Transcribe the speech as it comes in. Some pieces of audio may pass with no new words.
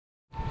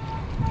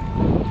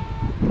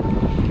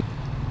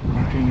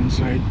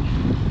inside.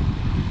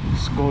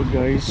 Let's go,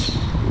 guys.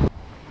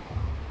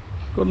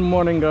 Good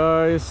morning,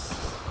 guys.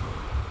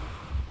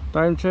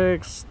 Time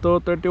checks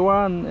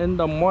 2:31 in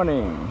the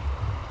morning.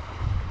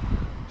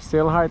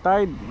 Still high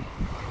tide,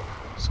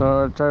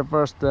 so try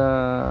first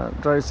the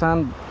dry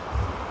sand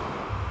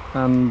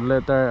and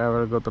later I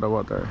will go to the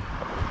water.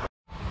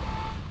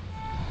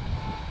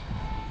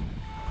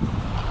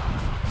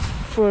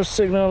 First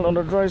signal on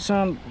the dry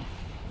sand.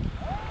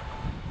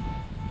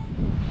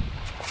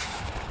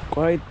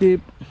 Quite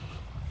deep.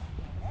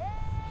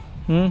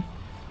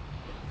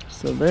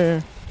 Still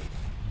there.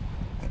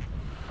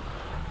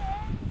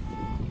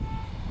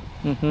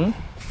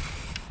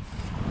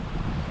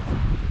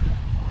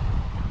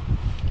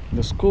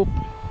 The scoop.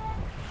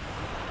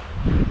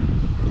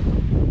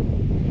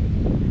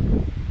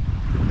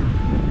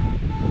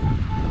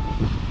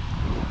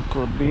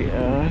 Could be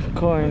a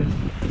coin.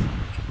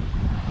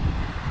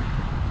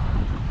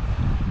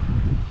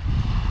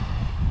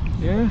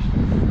 Yeah,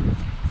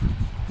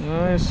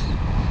 nice.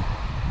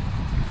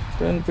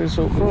 10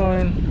 peso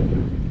coin.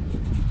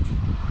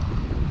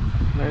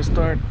 Nice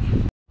start.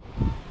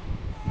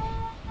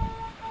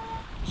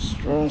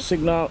 Strong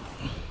signal.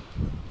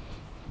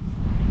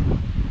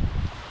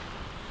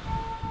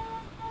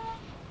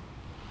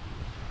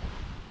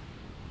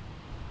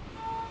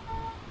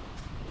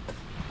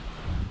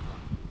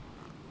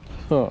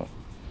 So,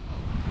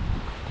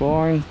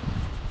 coin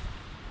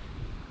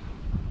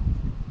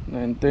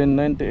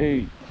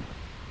 1998.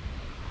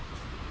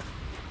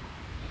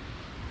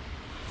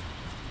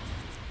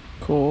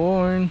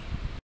 Coin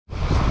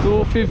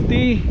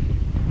 250.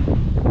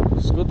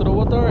 Let's go to the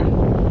water.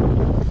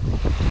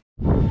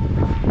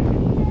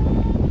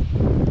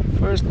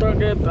 First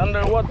target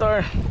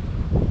underwater.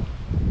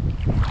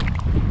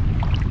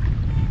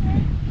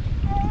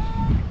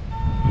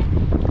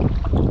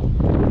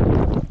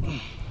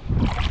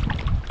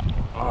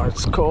 Oh,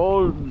 it's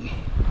cold.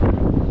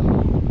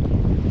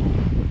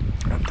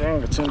 I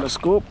think it's in the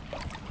scoop.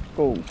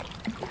 Oh,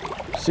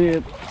 see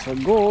it? It's a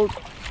gold.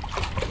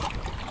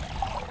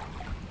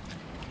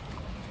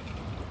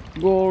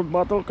 Gold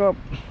bottle cup.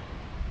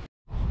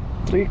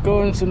 3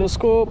 coins in the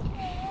scoop.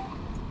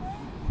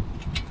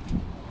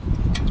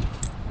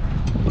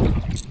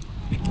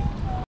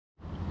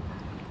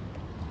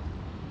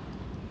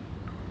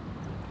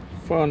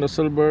 Found the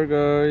silver,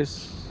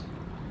 guys.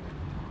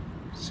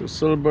 It's a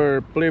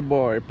silver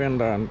Playboy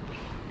pendant.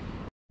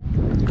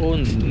 Oh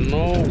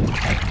no.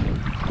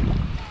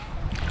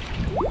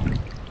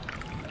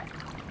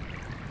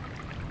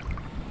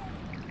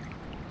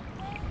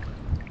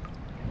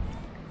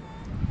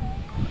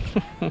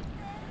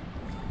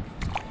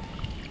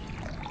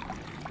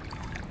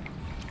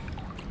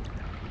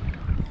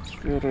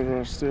 Spirit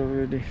are still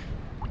ready.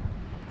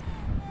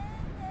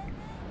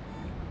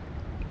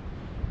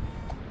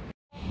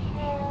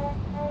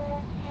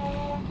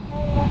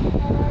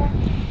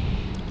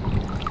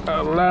 I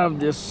love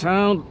this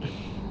sound,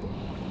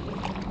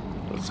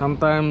 but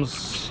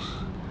sometimes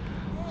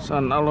it's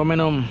an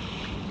aluminum.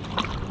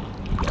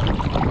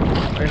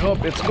 I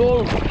hope it's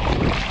gold.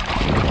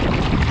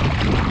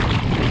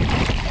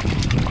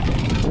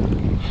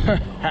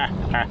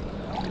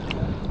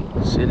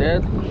 See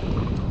that?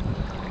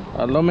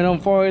 Aluminum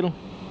foil.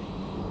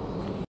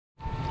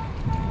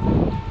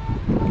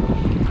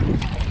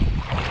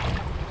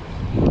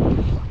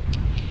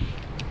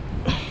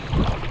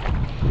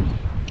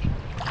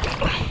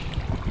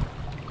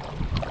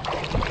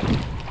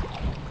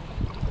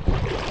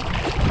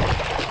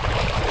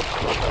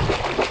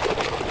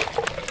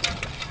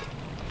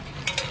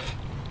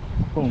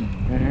 Oh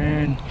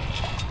man.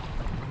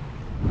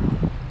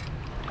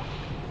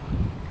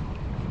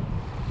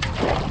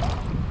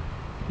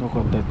 Look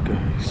at that,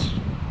 guys.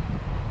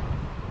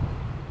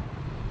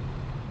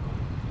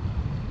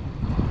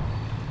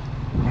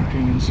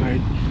 Marking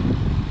inside.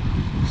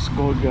 It's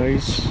gold,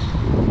 guys.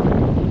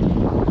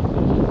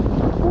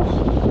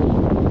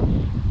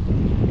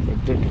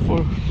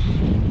 34.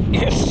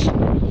 Yes!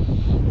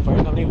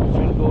 Finally we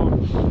found gold.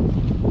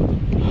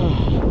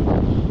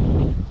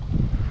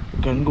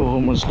 Can go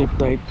home and sleep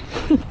tight.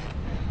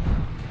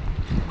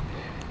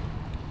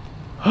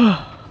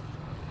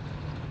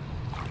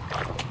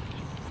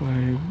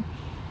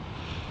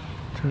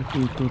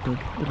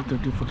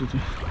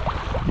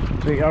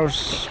 3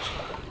 hours.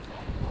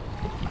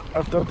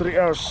 After 3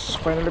 hours,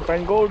 finally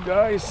find gold,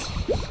 guys.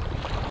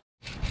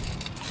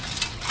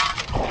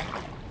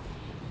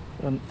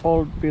 An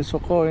old piece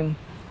of coin.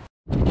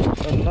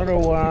 Another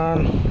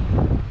one.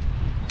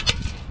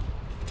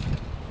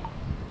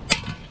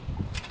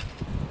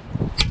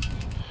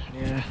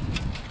 Yeah.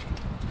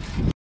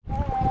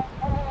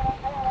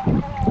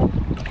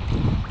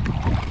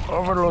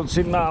 Overload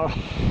signal.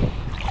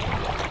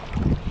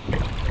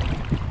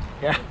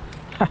 Yeah.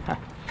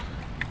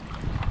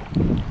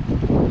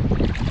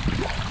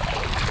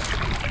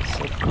 It's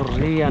a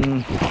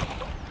Korean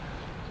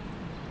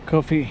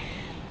coffee.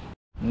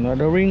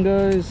 Another ring,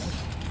 guys.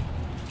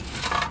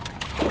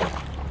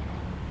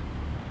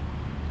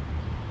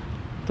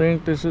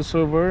 Think this is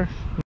silver,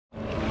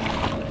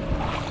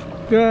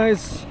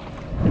 guys.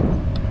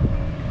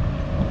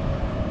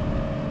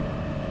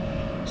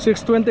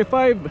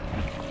 6:25.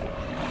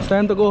 It's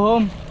time to go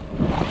home.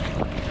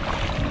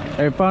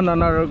 I found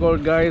another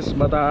gold, guys,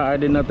 but I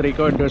did not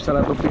record. There's a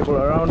lot of people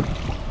around.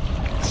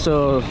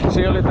 So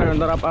see you later on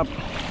the wrap up.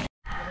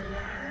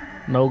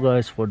 Now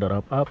guys, for the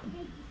wrap up,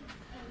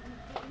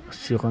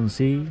 as you can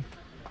see,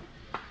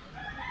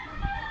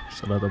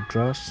 it's a lot of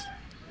trash,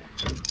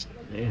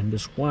 and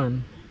this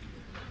one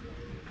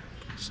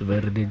is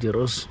very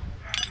dangerous.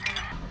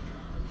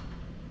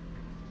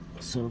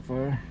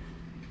 Silver,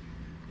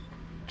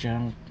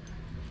 junk,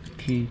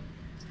 key,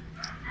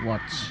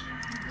 watch,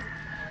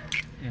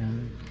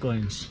 and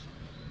coins.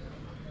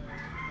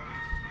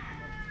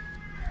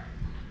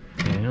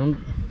 And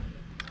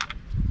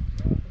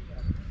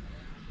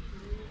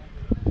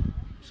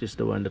this is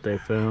the one that I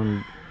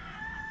found,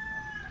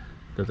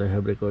 that I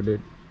have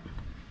recorded.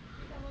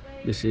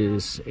 This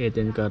is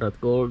 18 karat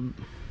gold.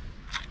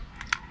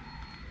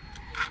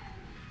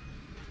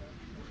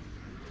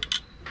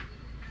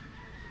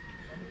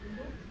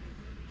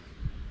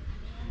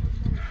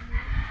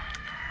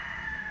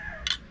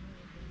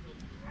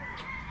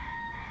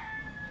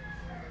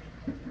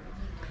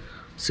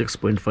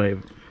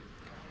 $6.5.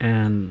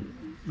 And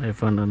I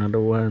found another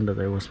one that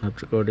I was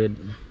not recorded.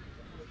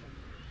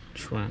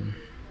 This one,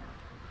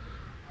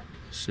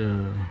 it's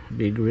a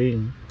big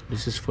ring.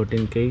 This is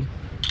 14K.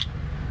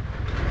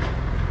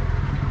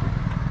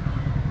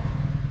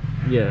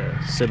 Yeah,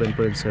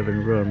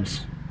 7.7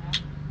 grams,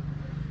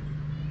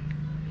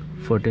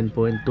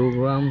 14.2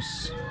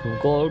 grams of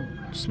gold.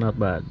 It's not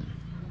bad.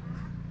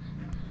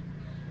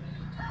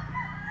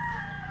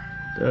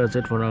 That's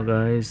it for now,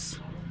 guys.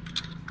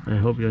 I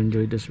hope you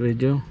enjoyed this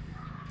video.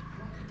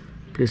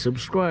 Please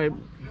subscribe.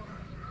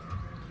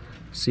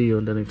 See you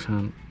on the next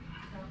one.